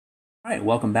All right,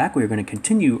 welcome back. We're going to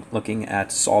continue looking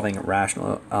at solving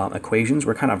rational equations.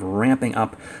 We're kind of ramping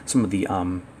up some of the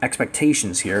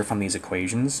expectations here from these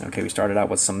equations. Okay, we started out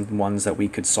with some ones that we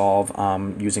could solve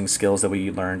using skills that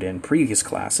we learned in previous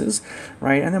classes,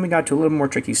 right? And then we got to a little more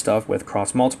tricky stuff with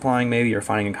cross-multiplying maybe, or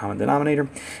finding a common denominator.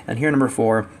 And here, number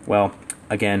 4, well,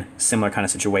 again, similar kind of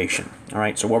situation. All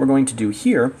right, so what we're going to do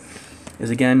here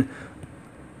is, again,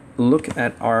 look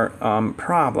at our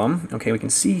problem. Okay, we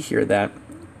can see here that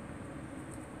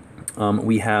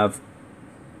we have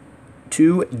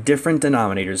two different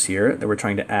denominators here that we're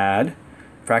trying to add,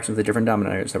 fractions with the different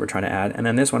denominators that we're trying to add, and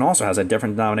then this one also has a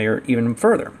different denominator even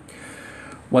further.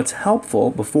 What's helpful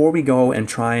before we go and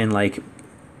try and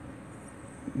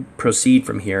proceed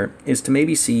from here is to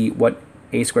maybe see what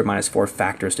a squared minus 4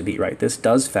 factors to be, right? This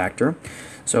does factor,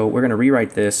 so we're going to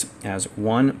rewrite this as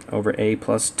 1 over a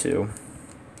plus 2.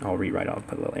 I'll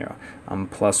put a little arrow,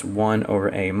 plus 1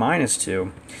 over a minus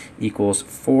 2 equals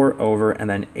 4 over, and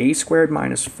then a squared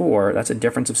minus 4, that's a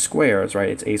difference of squares, right?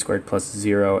 It's a squared plus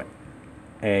 0,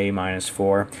 a minus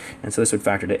 4, and so this would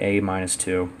factor to a minus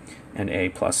 2 and a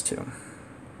plus 2.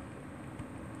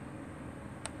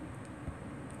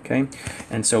 Okay,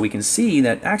 and so we can see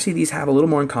that actually these have a little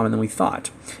more in common than we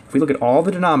thought. If we look at all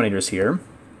the denominators here,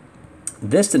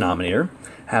 this denominator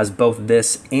has both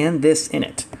this and this in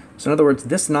it. So in other words,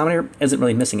 this denominator isn't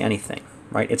really missing anything,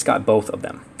 right? It's got both of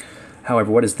them.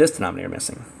 However, what is this denominator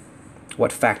missing?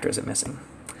 What factor is it missing?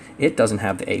 It doesn't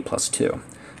have the a plus 2.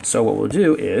 So what we'll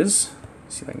do is,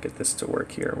 see if I can get this to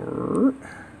work here. All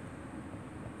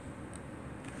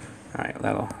right,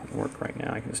 that'll work right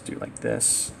now. I can just do like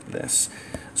this, this.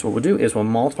 So what we'll do is we'll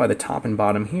multiply the top and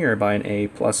bottom here by an a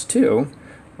plus 2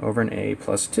 over an a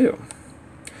plus 2.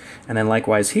 And then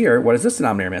likewise here, what is this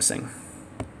denominator missing?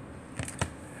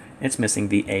 It's missing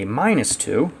the a minus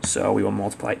 2, so we will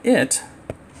multiply it.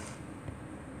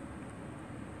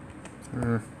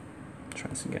 Try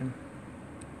this again.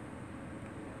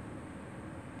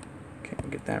 Okay,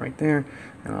 we'll get that right there.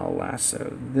 And I'll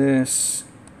lasso this,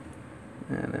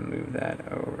 and then move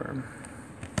that over.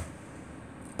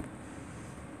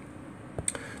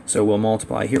 So we'll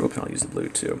multiply here. Oops, I'll use the blue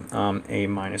too. A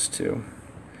minus 2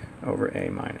 over a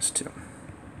minus 2.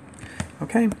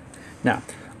 Okay, now,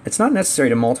 it's not necessary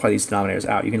to multiply these denominators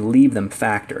out. You can leave them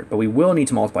factored, but we will need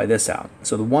to multiply this out.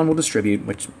 So the 1 will distribute,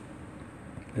 which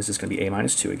is just going to be a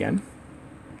minus 2 again.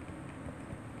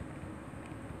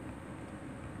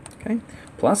 Okay,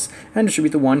 plus, and distribute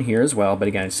the 1 here as well, but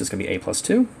again, it's just going to be a plus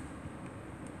 2.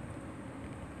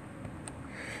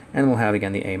 And we'll have,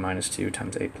 again, the a minus 2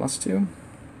 times a plus 2.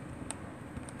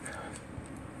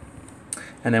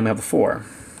 And then we have the 4.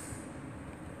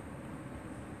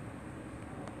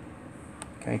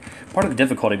 Okay. Part of the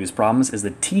difficulty of these problems is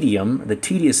the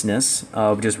tediousness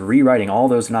of just rewriting all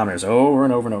those denominators over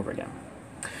and over and over again.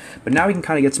 But now we can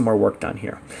kind of get some more work done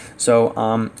here.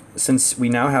 So since we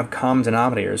now have common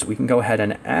denominators, we can go ahead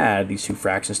and add these two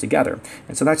fractions together.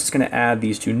 And so that's just going to add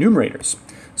these two numerators.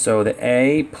 So the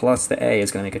a plus the a is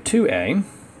going to make a 2a.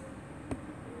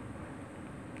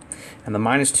 And the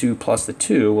minus 2 plus the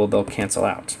 2, well, they'll cancel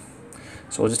out.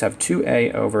 So we'll just have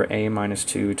 2a over a minus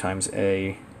 2 times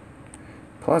a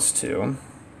plus 2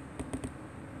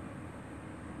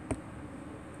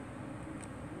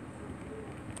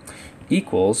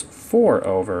 equals 4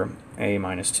 over a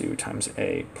minus 2 times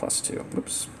a plus 2.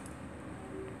 Oops.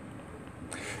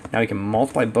 Now we can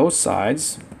multiply both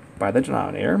sides by the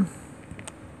denominator.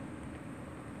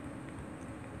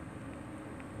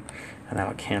 And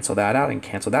that'll cancel that out and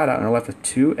cancel that out, and we're left with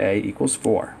 2a equals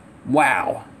 4.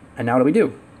 Wow! And now what do we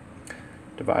do?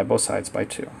 Divide both sides by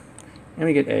 2. And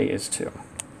we get a is 2.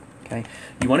 Okay.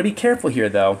 You want to be careful here,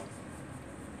 though,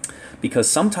 because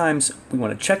sometimes we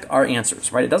want to check our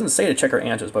answers, right? It doesn't say to check our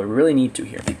answers, but we really need to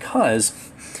here, because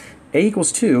a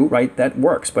equals 2, right, that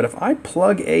works. But if I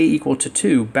plug a equal to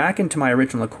 2 back into my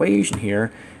original equation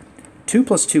here, 2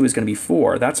 plus 2 is going to be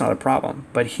 4. That's not a problem.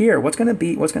 But here, what's going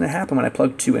to happen when I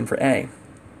plug 2 in for a?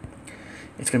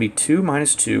 It's going to be 2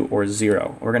 minus 2, or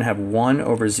 0. We're going to have 1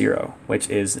 over 0, which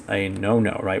is a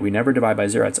no-no, right? We never divide by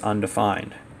 0. It's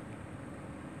undefined.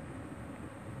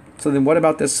 So then what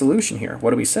about this solution here?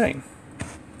 What do we say?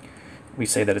 We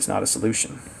say that it's not a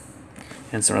solution.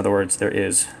 And so in other words, there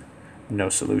is no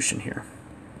solution here,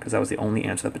 because that was the only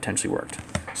answer that potentially worked.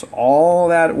 So all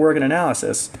that work and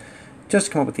analysis just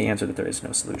to come up with the answer that there is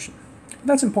no solution.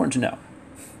 That's important to know.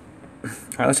 All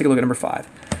right, let's take a look at number 5,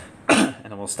 and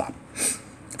then we'll stop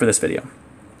for this video.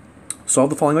 Solve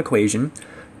the following equation.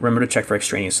 Remember to check for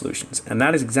extraneous solutions. And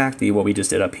that is exactly what we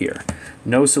just did up here.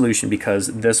 No solution because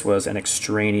this was an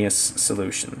extraneous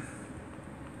solution.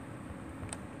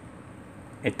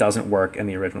 it doesn't work in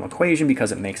the original equation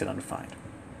because it makes it undefined.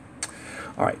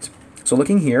 All right, so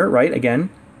looking here, right, again,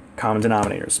 common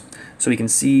denominators. So we can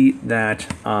see that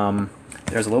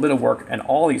there's a little bit of work in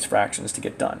all these fractions to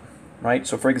get done, right?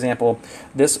 So for example,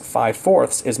 this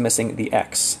 5/4 is missing the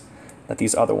x that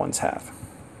these other ones have,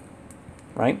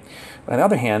 right? But on the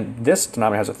other hand, this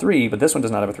denominator has a 3, but this one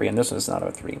does not have a 3, and this one does not have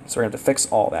a 3. So we're going to have to fix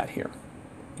all that here,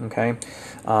 okay?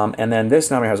 And then this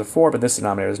denominator has a 4, but this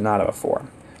denominator does not have a 4.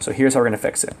 So here's how we're going to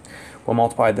fix it. We'll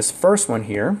multiply this first one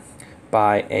here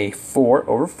by a 4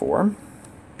 over 4.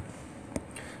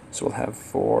 So we'll have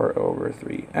 4 over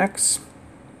 3x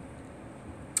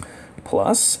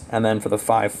plus, and then for the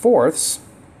 5/4,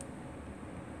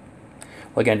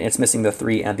 well, again, it's missing the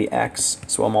 3 and the x,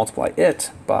 so we'll multiply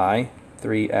it by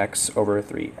 3x over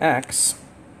 3x.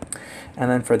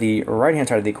 And then for the right-hand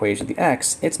side of the equation, the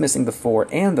x, it's missing the 4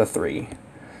 and the 3.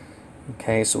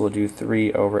 Okay, so we'll do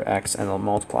 3 over x, and we'll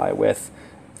multiply with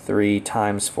 3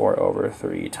 times 4 over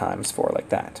 3 times 4, like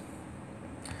that.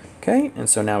 Okay, and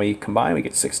so now we combine, we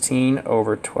get 16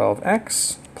 over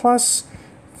 12x plus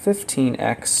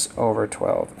 15x over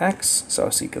 12x.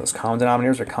 So see, those common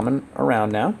denominators are coming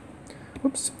around now.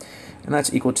 Whoops. And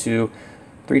that's equal to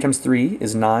 3 times 3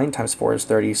 is 9, times 4 is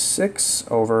 36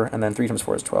 over, and then 3 times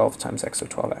 4 is 12 times x of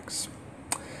 12x.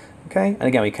 Okay, and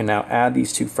again, we can now add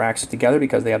these two fractions together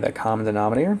because they have that common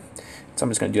denominator. So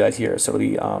I'm just going to do that here. So it'll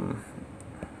be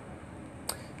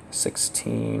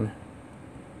 16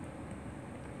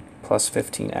 plus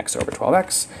 15x over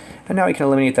 12x. And now we can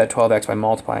eliminate that 12x by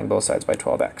multiplying both sides by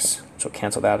 12x. So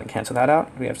cancel that and cancel that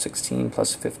out. We have 16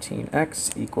 plus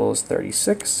 15x equals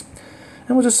 36.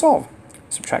 And we'll just solve.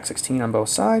 Subtract 16 on both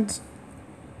sides.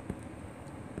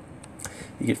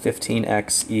 You get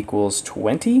 15x equals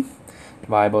 20.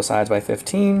 Divide both sides by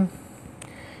 15.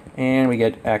 And we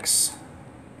get x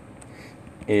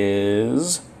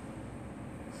is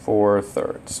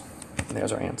 4/3. And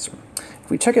there's our answer. If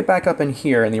we check it back up in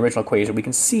here in the original equation, we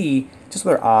can see just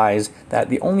with our eyes that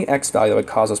the only x value that would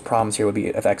cause us problems here would be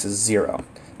if x is 0.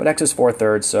 But x is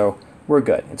 4/3, so we're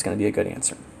good. It's going to be a good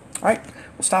answer. All right,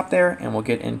 we'll stop there and we'll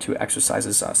get into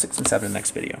exercises 6 and 7 in the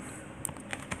next video.